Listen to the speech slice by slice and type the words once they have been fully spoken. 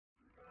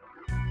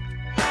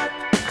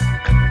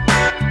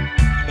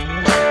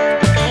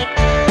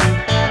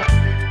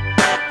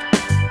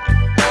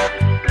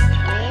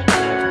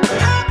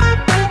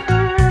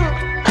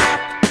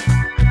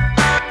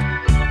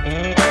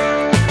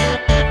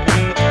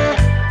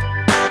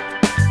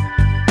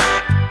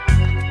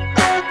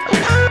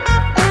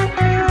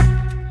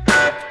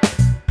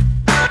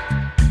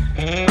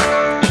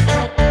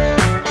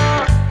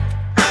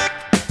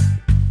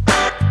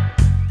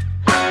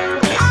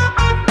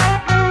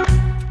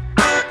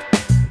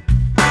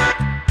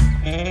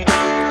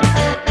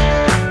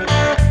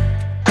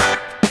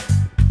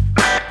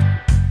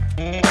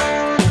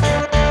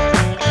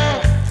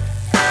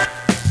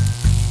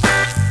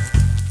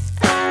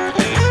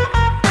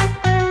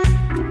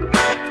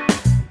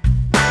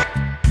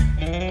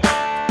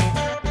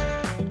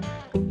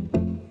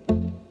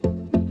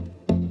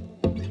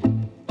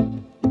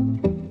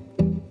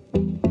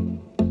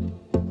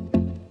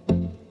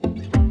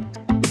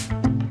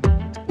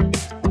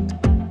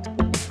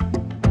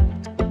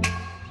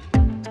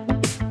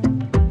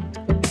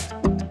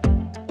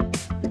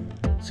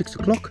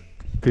o'clock.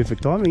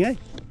 Perfect timing, eh?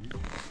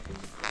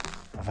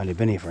 I've only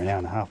been here for an hour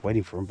and a half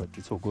waiting for him, but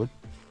it's all good.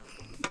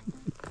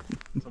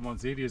 Someone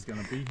said he was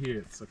going to be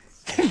here at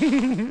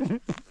 6.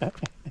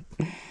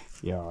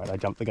 Yeah, alright, I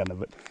jumped the gun a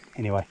bit.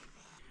 Anyway,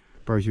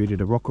 bro's ready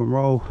to rock and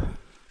roll.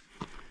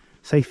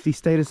 Safety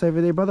status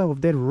over there, brother,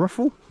 with that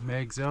riffle.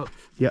 Mags out,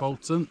 yep.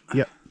 Bolts in.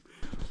 Yep.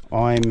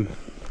 I'm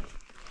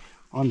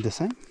the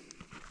same.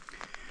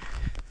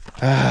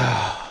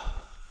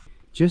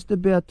 Just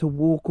about to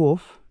walk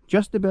off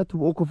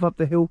up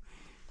the hill,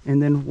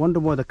 and then wonder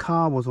why the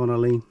car was on a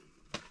lean.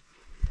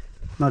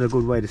 Not a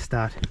good way to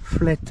start.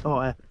 Flat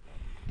tyre.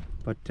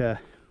 But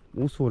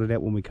we'll sort it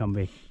out when we come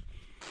back.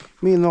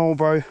 Me and the old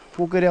bro,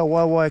 we'll get our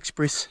Wawa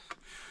Express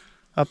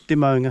up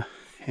Demonga,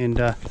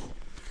 and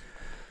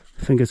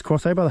fingers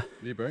crossed, eh, brother?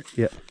 Yeah, bro.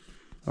 Yeah.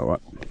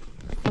 Alright.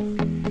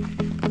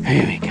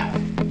 Here we go.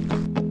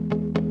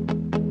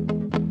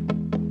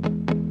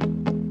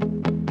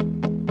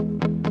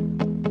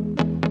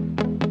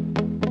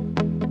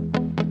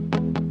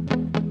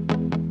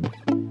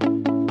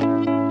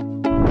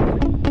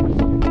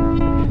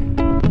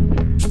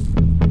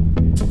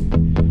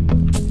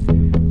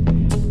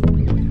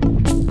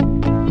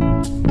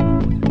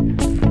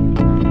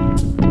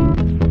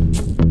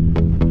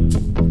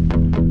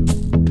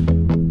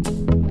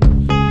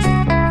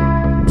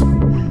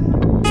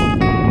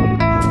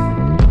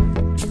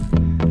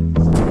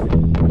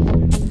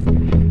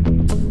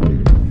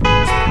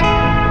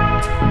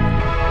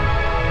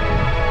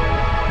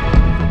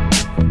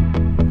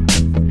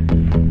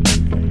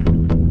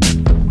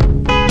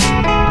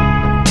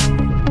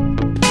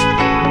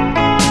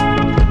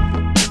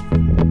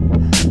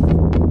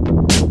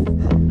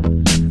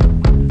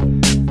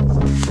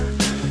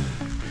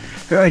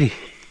 Alrighty,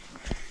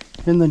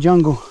 in the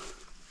jungle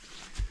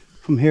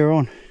from here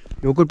on.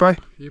 You all good, bro?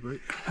 Yeah, bro.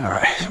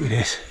 Alright, sweet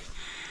as.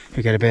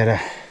 We got about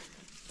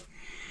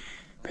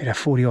a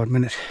 40 odd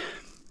minute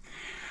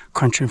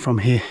crunching from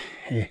here.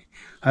 Yeah,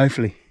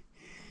 hopefully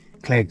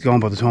Clag's gone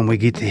by the time we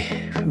get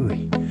there.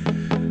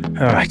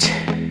 Alright.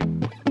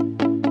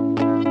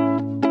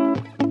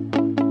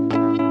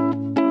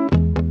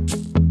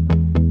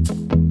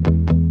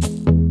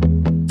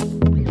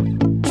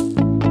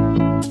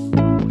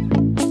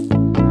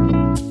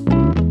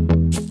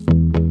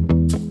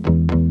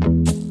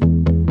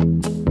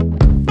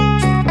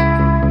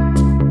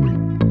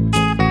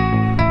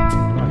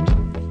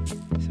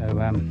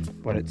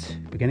 It's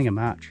beginning of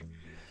March,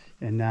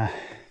 and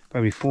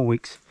probably 4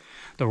 weeks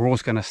the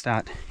raw's going to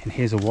start, and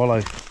here's a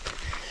wallow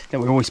that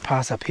we always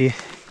pass up here,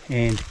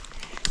 and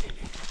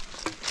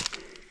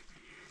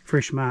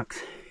fresh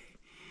marks,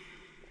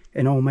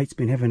 and old mate's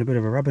been having a bit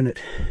of a rub in it.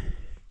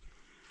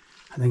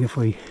 I think if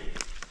we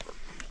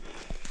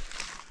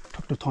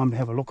took the time to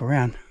have a look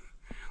around,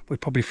 we'd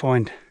probably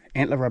find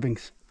antler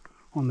rubbings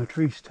on the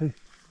trees too.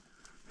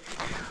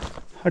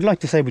 I'd like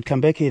to say we'd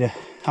come back here to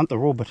hunt the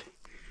raw, but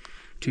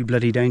too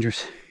bloody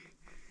dangerous.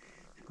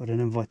 Got an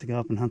invite to go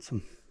up and hunt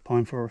some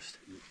pine forest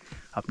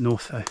up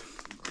north, so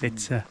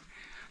that's a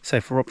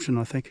safer option,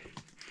 I think.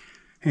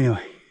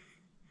 Anyway,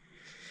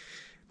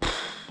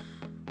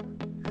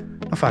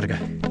 not far to go.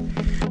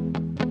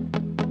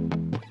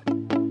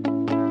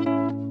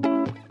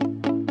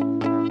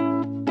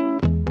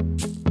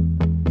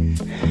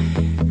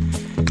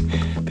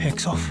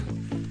 Packs off,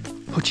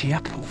 put you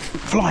up,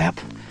 fly up.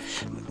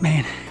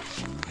 Man,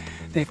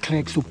 that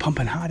Clag's still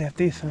pumping hard out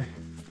there, so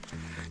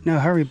no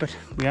hurry, but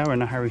we are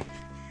in a hurry.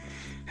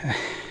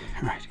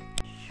 Right.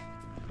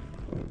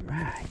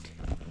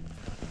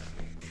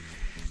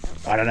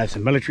 I don't know if it's a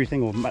military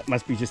thing or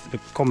must be just a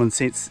common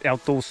sense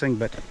outdoors thing,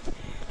 but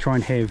try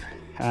and have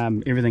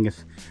everything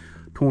as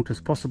taut as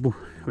possible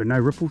with no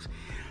ripples.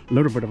 A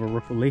little bit of a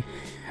ripple there.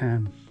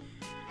 The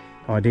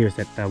idea is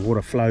that the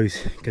water flows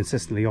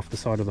consistently off the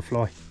side of the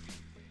fly.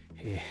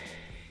 Yeah.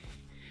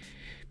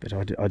 But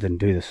I didn't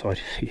do this side,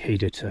 he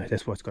did, so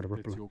that's why it's got a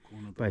ripple.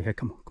 But hey,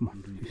 come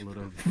on.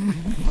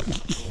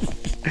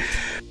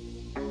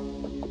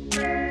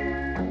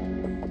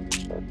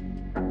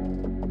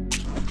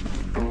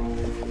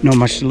 Not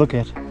much to look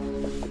at.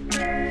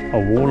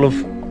 A wall of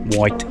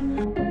white.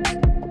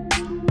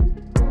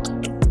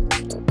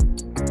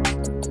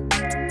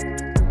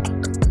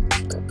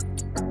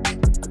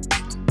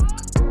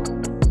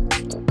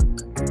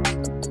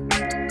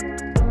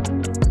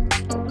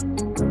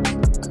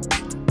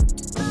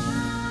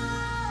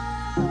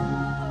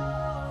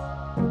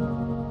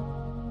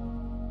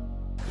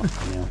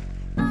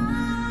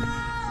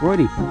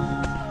 Righty,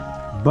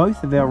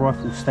 both of our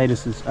rifle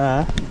statuses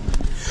are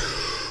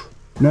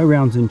no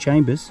rounds in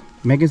chambers,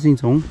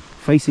 magazines on,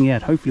 facing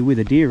out hopefully where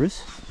the deer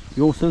is.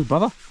 Yours is,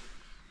 brother?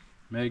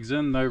 Mags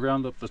in, no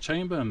round up the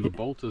chamber, and the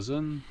bolt is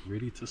in,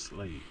 ready to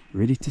slay.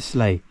 Ready to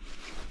slay.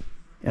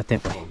 Out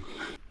that way.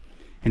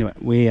 Anyway,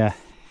 we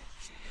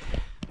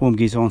warm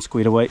gears on,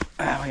 squared away.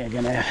 We are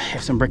going to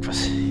have some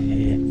breakfast.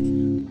 Yeah.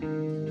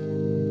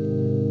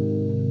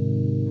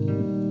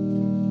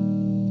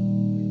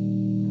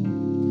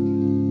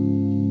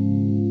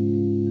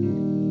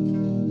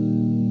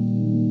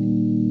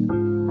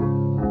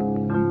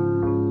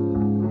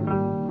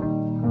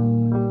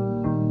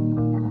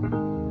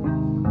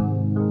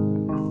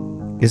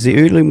 As the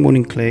early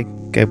morning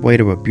cloud gave way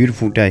to a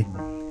beautiful day,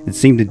 it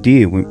seemed the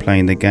deer weren't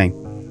playing the game,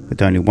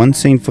 with only one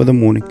scene for the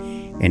morning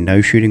and no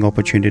shooting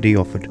opportunity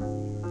offered.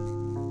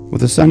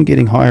 With the sun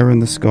getting higher in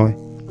the sky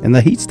and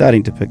the heat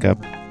starting to pick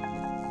up,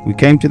 we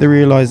came to the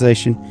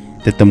realization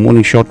that the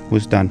morning shot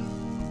was done.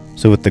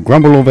 So with the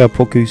grumble of our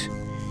pukus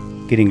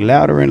getting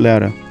louder and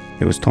louder,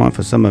 it was time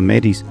for some of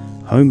Matty's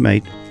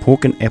homemade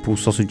pork and apple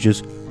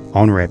sausages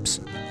on wraps.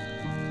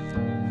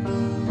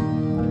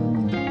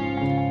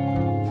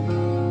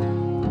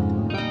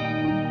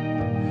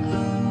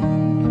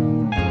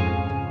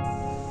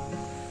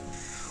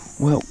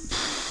 Well,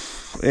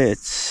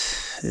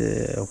 it's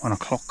 1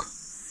 o'clock.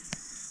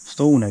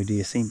 Still no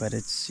deer seen, but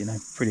it's, you know,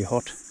 pretty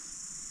hot.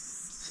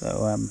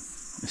 So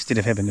instead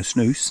of having a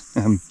snooze,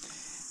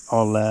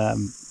 I'll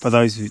for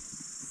those who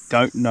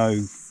don't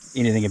know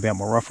anything about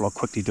my rifle, I'll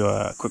quickly do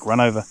a quick run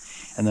over,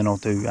 and then I'll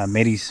do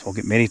Matty's. I'll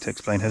get Matty to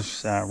explain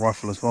his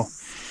rifle as well.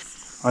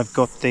 I've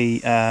got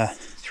the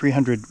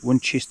 300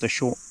 Winchester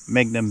short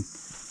Magnum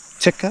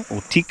Tika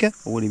or Tika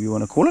or whatever you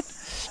want to call it.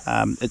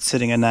 It's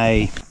sitting in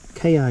a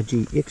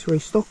KRG X-ray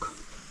stock.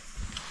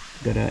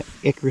 Got a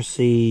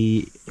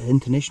Accuracy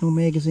International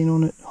magazine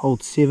on it,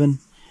 holds 7.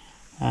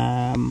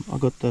 I've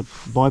got the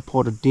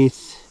bipod of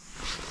death.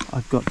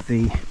 I've got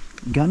the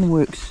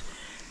Gunworks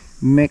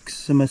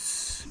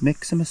Maximus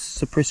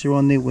suppressor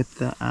on there with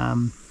the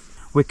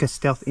Wicker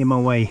Stealth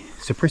MOA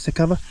suppressor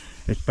cover.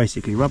 It's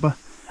basically rubber.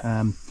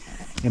 And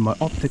my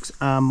optics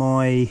are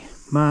my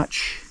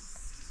March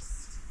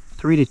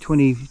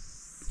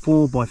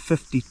 3-24 by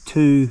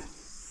 52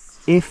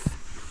 F.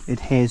 It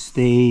has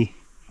the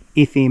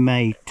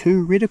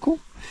FMA2 reticle.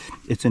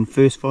 It's in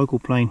first focal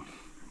plane.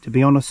 To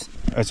be honest,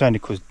 it's only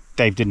because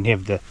Dave didn't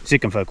have the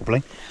second focal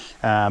plane,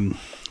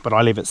 but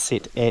I leave it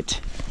set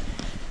at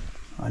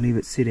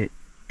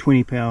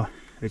 20 power.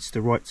 It's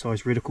the right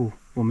size reticle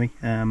for me.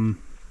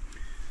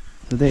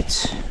 So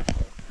that's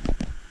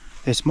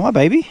my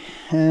baby.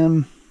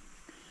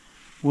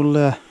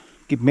 We'll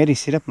get Matty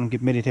set up and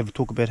get Matty to have a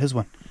talk about his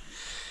one.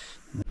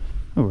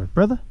 Alright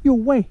brother, your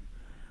way.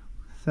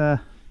 So,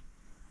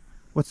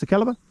 what's the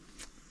caliber?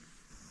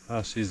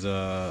 She's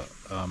a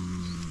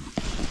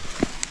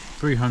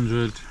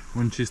 300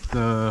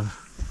 Winchester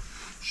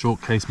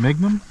short case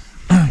Magnum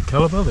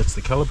caliber. That's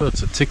the caliber.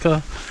 It's a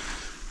Tika,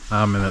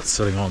 and it's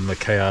sitting on the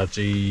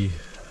KRG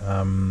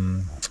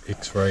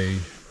X-ray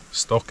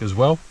stock as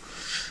well.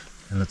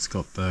 And it's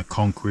got the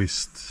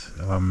Conquest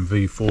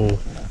V4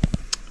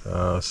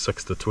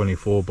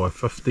 6-24 by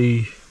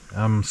 50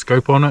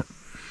 scope on it.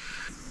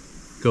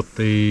 Got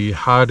the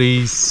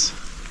Hardy's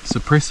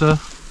suppressor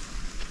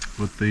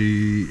with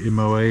the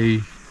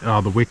MOA,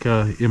 the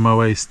Wicker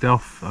MOA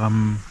Stealth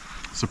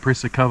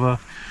suppressor cover,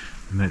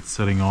 and that's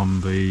sitting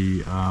on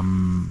the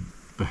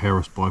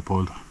Harris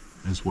bipod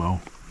as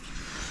well.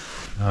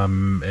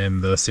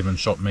 And the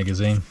 7-shot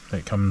magazine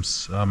that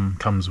comes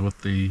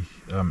with the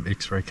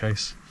X-ray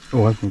case.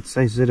 Oh, I was going to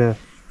say, is it a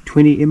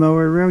 20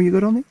 MOA rail you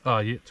got on there? Oh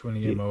yeah,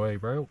 20 MOA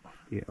rail.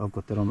 Yeah, I've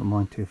got that on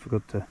mine too.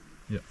 Forgot to.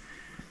 Yep.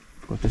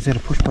 Is that a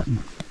push button?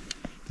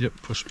 Yep,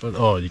 push button.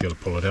 Oh, you got to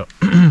pull it out.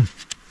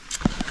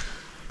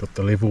 Got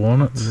the level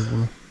on it.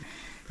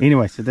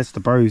 Anyway, so that's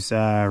the bros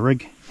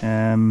rig.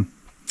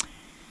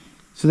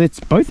 So that's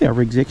both our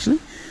rigs actually.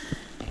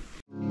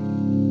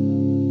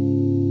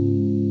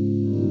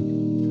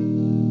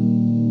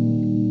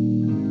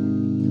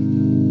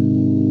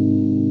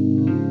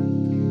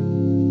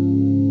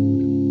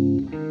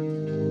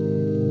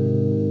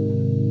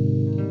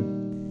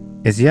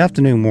 As the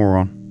afternoon wore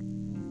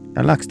on,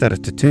 our luck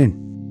started to turn.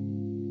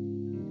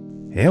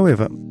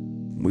 However,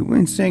 we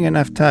weren't seeing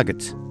enough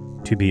targets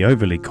to be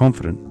overly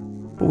confident,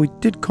 but we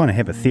did kind of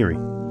have a theory.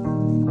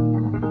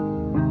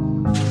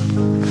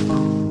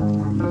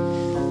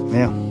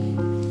 Now,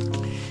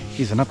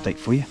 here's an update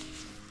for you.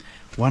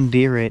 One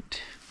deer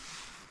at,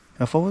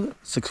 how far was it?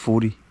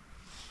 640,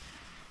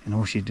 and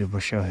all she did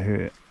was show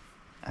her,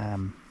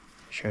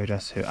 showed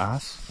us her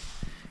ass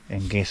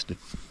and gassed it.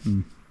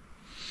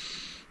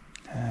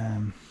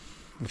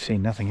 We've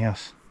seen nothing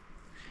else.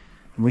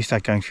 And we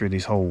start going through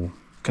these whole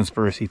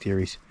conspiracy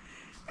theories.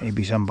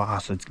 Maybe some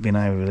bastard's been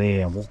over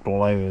there and walked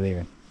all over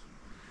there.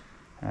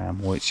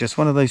 Well, it's just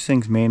one of those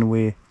things, man,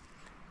 where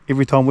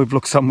every time we've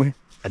looked somewhere,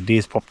 a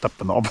deer's popped up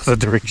in the opposite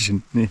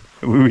direction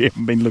where we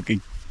haven't been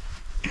looking.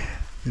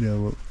 You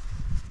know what?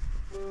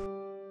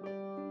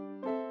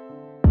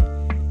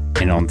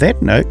 And on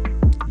that note,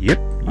 yep,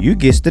 you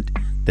guessed it,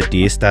 the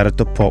deer started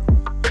to pop.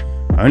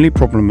 Only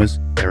problem is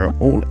they were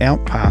all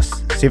out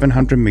past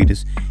 700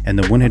 meters and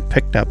the wind had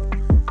picked up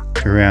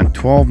to around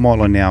 12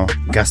 mile an hour,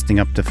 gusting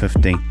up to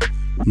 15.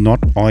 Not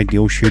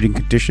ideal shooting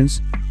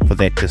conditions for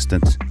that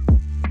distance.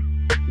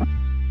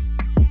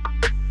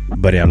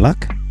 But our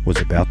luck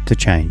was about to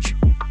change.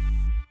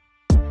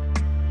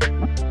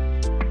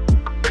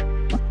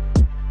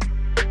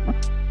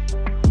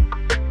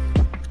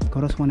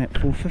 Got us one at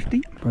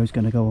 450. Bro's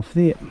going to go off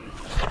there.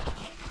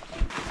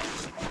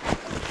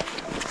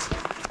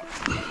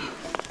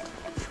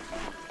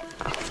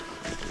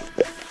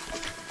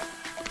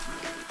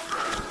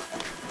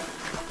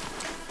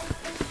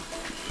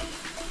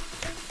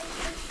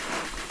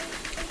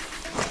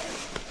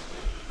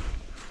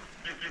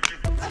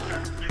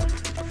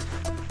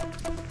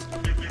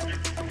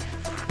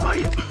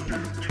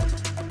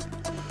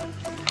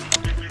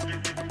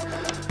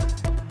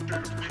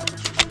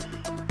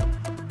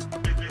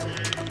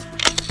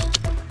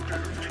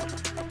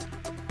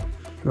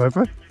 Right,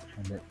 bro?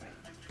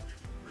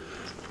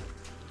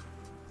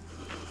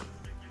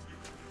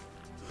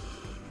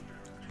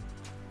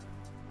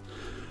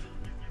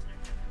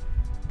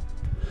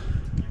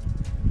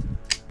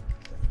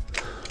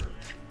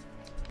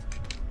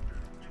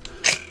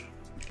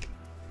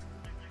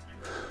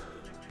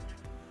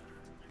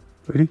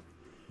 Ready?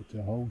 What's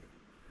your hold?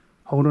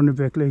 Hold on the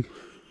back leg.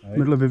 Aye.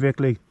 Middle of the back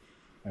leg.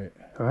 Aye.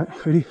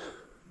 Alright, ready?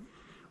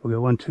 We'll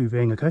go 1, 2,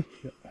 bang, okay?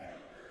 Yep.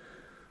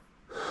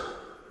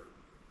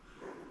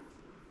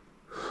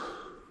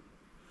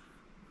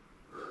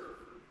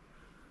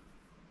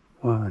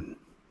 One.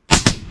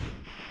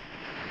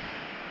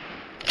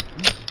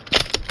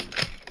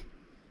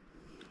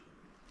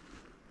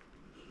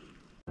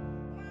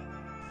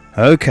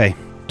 Okay,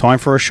 time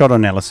for a shot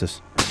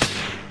analysis.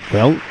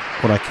 Well,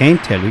 what I can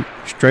tell you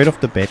straight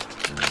off the bat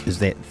is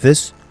that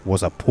this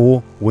was a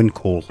poor wind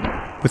call.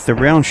 With the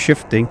round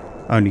shifting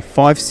only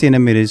 5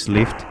 centimeters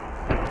left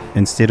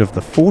instead of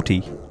the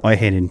 40 I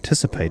had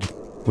anticipated,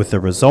 with the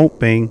result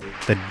being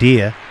the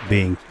deer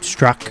being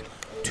struck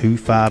too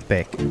far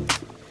back.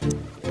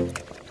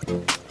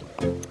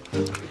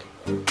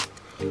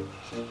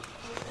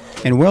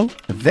 And well,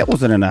 if that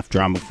wasn't enough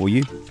drama for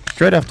you,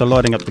 straight after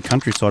lighting up the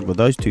countryside with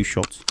those 2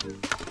 shots,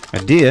 a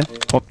deer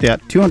popped out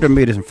 200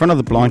 metres in front of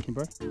the blind,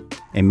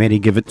 and Matty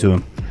give it to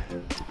him.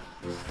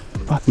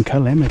 Fucking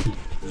colour, eh, Matty? It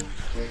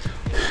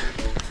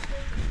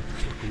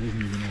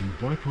wasn't even on the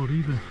bipod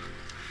either.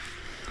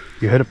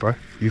 You heard it, bro.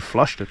 You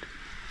flushed it.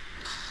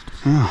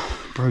 Oh,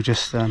 bro,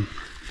 just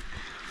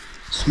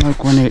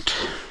smoke one at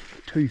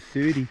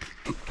 2:30.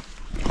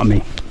 I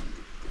mean,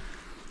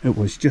 it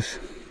was just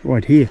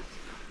right here.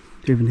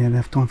 Didn't even have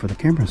enough time for the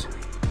cameras.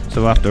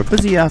 So after a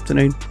busy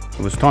afternoon,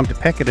 it was time to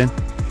pack it in,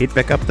 head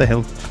back up the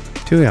hill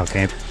to our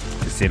camp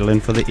to settle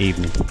in for the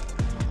evening.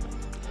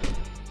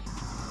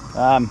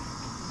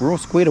 We're all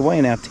squared away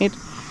in our tent,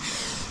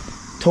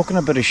 talking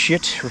a bit of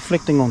shit,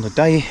 reflecting on the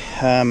day.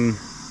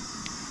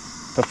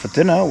 But for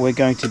dinner, we're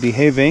going to be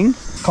having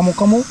kamo,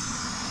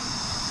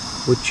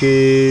 which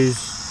is...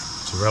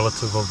 It's a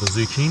relative of the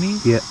zucchini.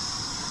 Yeah.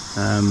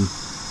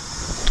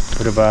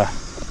 Bit of a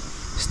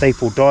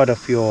staple diet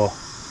if you're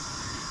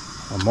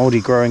a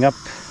Māori growing up.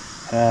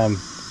 Kind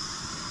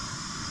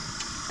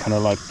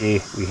of like, yeah,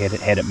 we had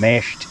it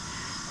mashed,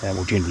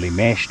 or generally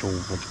mashed, or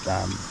with,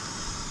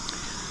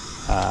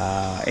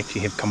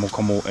 actually have kamo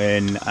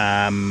in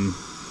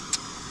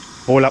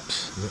boil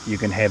ups. Yep. You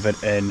can have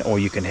it in, or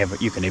you can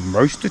even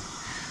roast it.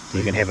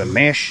 You can have it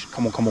mashed,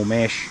 kamo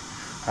mash.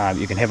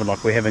 You can have it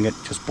like we're having it,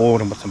 just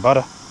boiled and with some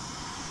butter.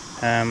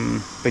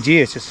 But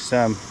yeah, it's just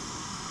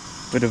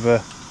bit of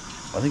a,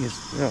 I think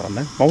it's, I don't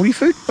know, Māori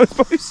food, I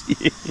suppose.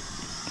 Yeah.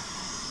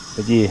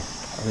 But yeah,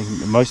 I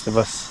think most of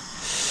us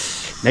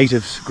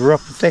natives grew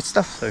up with that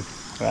stuff, so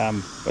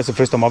that's the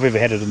first time I've ever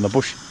had it in the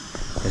bush.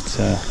 It's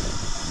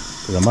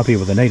because I'm up here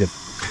with a native.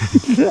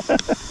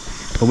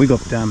 But we got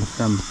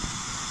some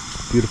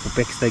beautiful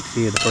back steaks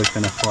here. They're both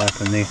going to fry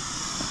up in there.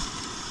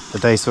 The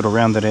day sort of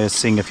rounded as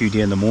seeing a few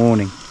deer in the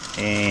morning,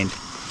 and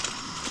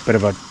a bit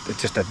of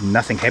just a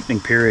nothing happening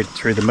period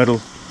through the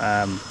middle.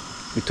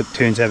 We took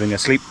turns having a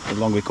sleep as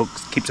long as we could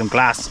keep some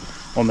glass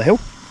on the hill.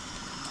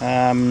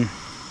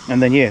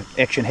 And then yeah,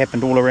 action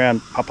happened all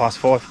around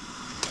 5:30.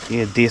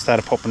 Yeah, deer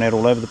started popping out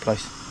all over the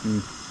place.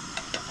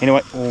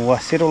 Anyway, we'll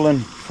settle in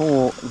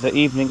for the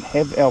evening,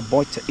 have our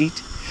bite to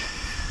eat,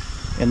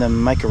 and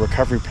then make a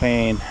recovery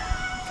plan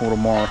for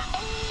tomorrow.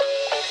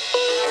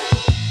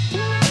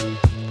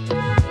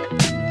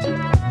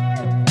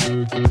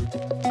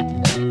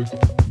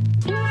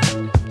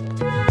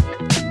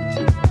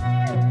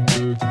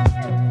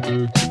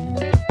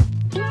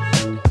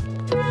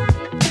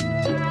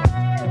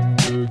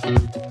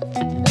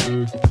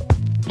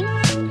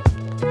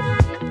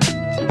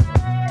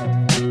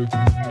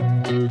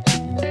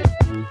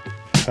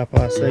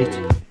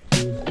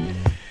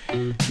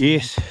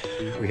 Yes,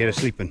 we had a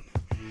sleep-in.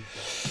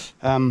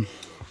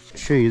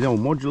 Show you the old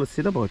modular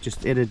setup. I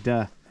just added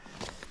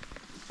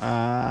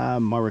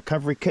my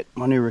recovery kit,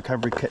 my new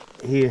recovery kit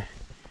here.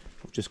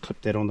 I've just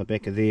clipped that on the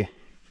back of there.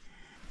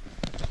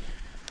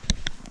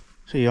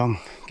 So yeah, I'm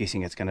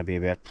guessing it's going to be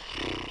about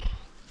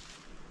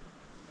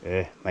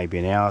maybe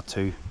an hour or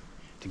two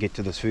to get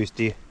to this first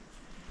deer.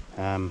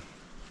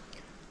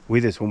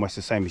 Weather's almost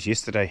the same as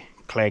yesterday,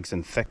 clags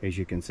and thick as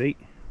you can see.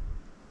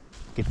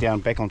 Get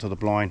down back onto the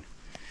blind,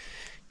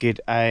 get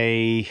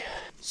a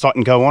sight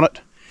and go on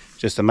it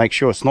just to make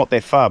sure it's not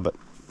that far, but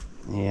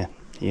yeah,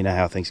 you know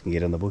how things can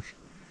get in the bush,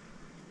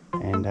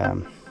 and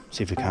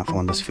see if we can't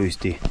find this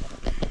first deer.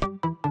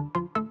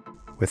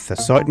 With the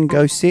sight and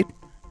go set,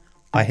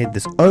 I had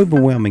this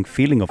overwhelming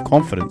feeling of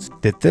confidence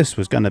that this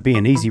was going to be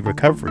an easy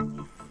recovery.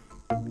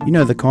 You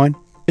know the kind,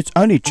 it's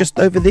only just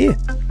over there,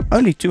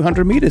 only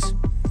 200 meters,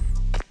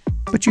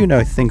 but you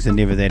know things are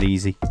never that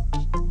easy.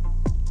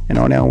 And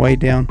on our way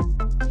down,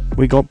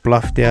 we got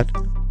bluffed out,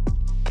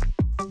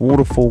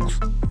 waterfalls.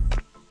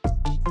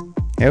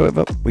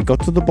 However, we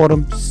got to the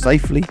bottom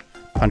safely,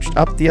 punched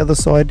up the other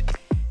side,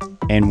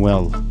 and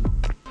well.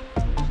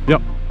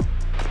 Yep.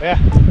 Yeah,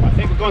 I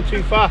think we've gone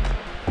too far.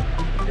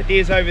 The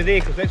deer's over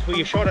there because that's where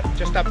you shot it,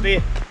 just up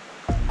there.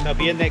 They'll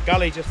be in that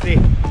gully just there.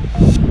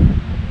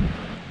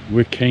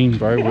 We're keen,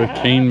 bro. We're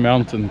keen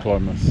mountain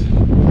climbers.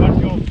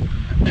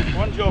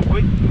 One job,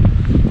 boy.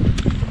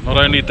 Not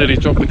only did he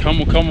drop the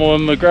camel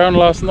on the ground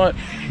last night,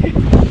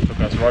 took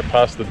us right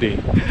past the deer.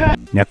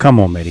 Now come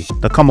on, Matty.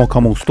 The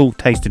camel still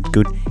tasted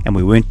good and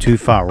we weren't too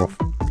far off.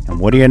 And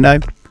what do you know?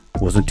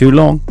 Wasn't too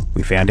long,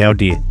 we found our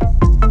deer.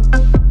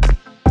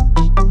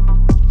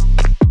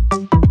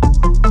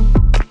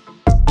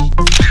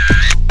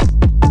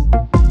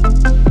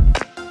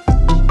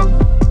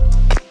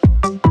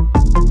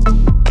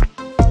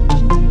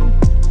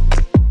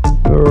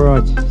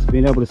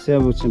 Been able to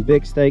salvage some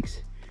back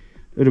steaks,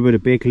 a little bit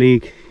of back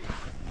leg.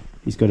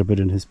 He's got a bit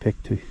in his pack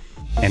too.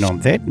 And on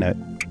that note,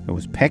 it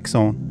was packs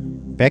on,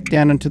 back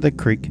down into the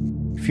creek,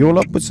 fuel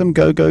up with some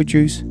go-go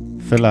juice,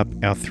 fill up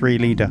our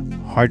 3-litre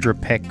Hydro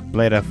Pack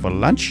bladder for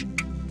lunch,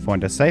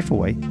 find a safer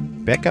way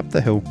back up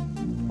the hill,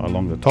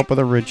 along the top of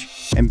the ridge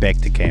and back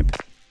to camp.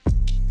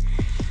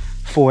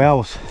 4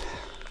 hours.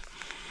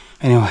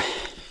 Anyway,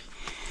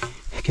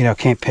 get our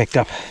camp packed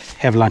up,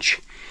 have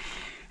lunch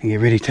and get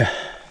ready to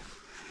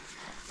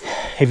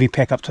heavy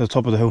pack up to the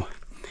top of the hill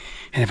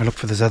and have a look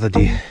for this other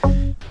deer.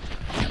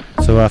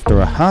 So after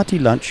a hearty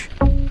lunch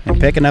and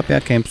packing up our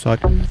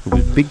campsite, it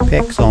was big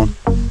packs on,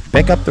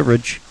 back up the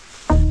ridge,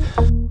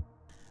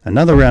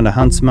 another round of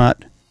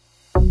Huntsmart,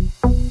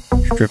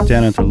 strip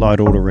down into light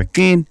order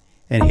again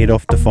and head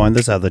off to find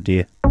this other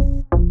deer.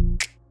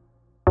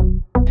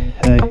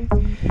 Hey,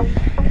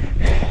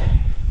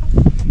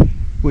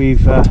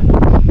 we've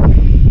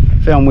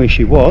found where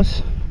she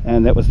was,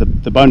 and that was the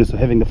bonus of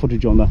having the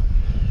footage on the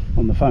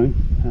phone,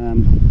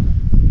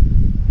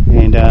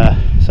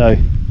 so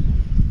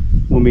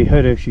when we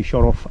heard her, she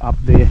shot off up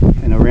there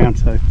and around,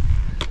 so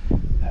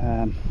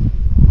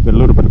we've got a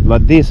little bit of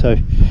blood there, so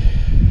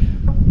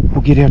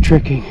we'll get our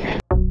trekking.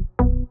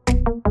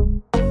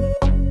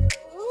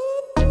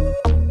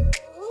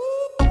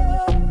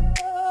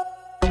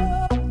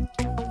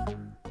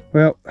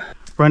 Well,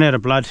 run out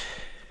of blood.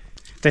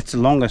 That's the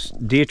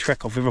longest deer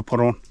track I've ever put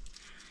on.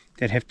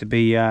 That'd have to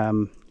be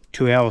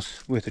 2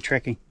 hours worth of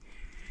trekking.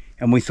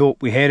 And we thought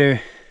we had her,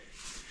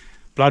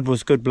 blood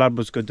was good,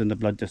 then the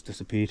blood just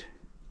disappeared.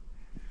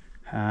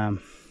 But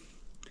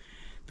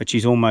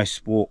she's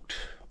almost walked,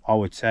 I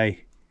would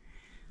say,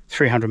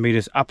 300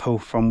 metres uphill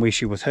from where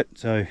she was hit,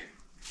 so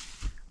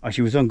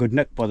she was on good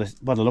nick by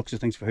the looks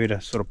of things for her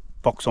to sort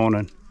of box on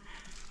and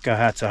go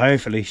hard. So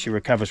hopefully she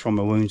recovers from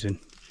her wounds, and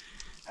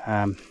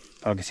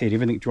like I said,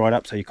 everything dried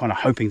up, so you're kind of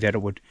hoping that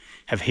it would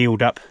have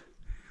healed up,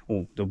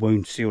 or the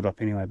wound sealed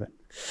up anyway. But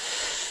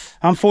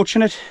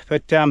unfortunate,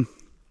 but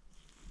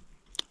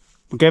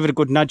we gave it a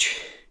good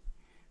nudge,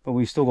 but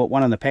we've still got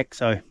one in the pack,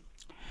 so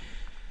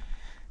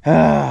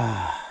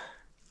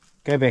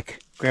go back,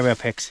 grab our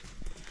packs,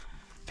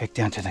 back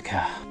down to the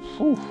car.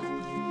 Whew.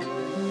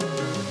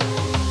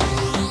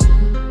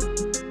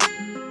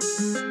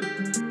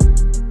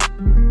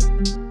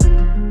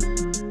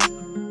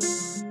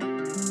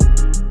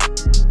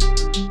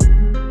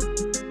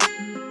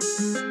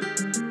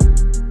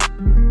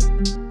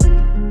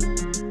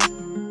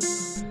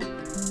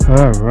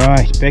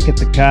 Alright, back at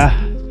the car.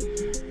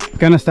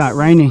 Gonna start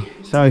raining,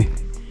 so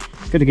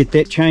got to get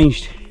that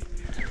changed.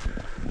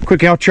 Quick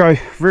outro,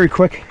 very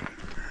quick.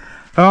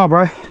 Oh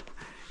bro,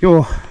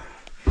 your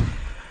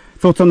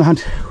thoughts on the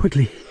hunt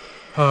quickly?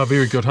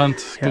 Very good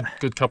hunt. Yeah.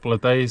 Good couple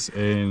of days,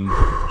 and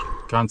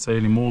can't say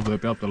any more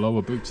about the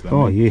lower boots though.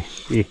 Oh yeah.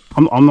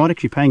 I'm not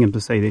actually paying him to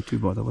say that too,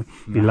 by the way.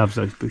 No. He loves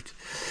those boots.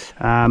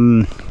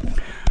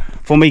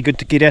 For me, good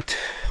to get out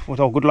with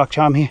our good luck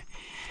charm here.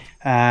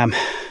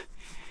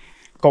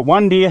 Got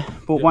one deer,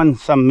 brought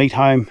some meat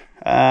home.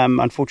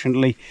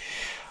 Unfortunately,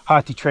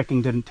 hearty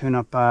tracking didn't turn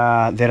up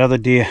that other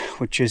deer,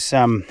 which is,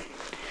 I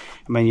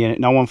mean, yeah,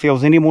 no one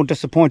feels any more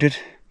disappointed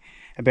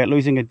about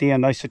losing a deer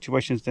in those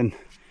situations than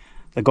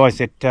the guys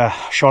that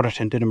shot it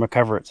and didn't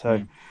recover it.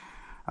 So,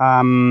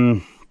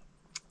 yeah,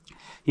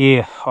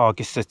 I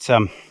guess it's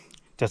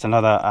just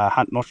another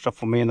hunt notched up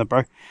for me and the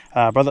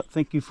brother.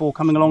 Thank you for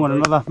coming along on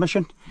another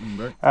mission.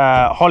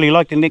 Highly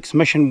like the next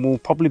mission will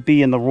probably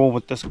be in the raw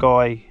with this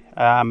guy,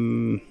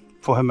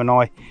 for him and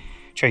I,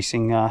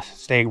 chasing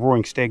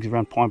roaring stags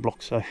around pine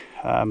blocks. So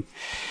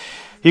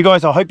you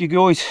guys, I hope you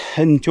guys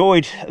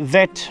enjoyed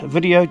that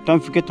video. Don't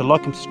forget to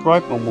like and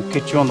subscribe, and we'll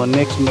catch you on the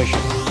next mission.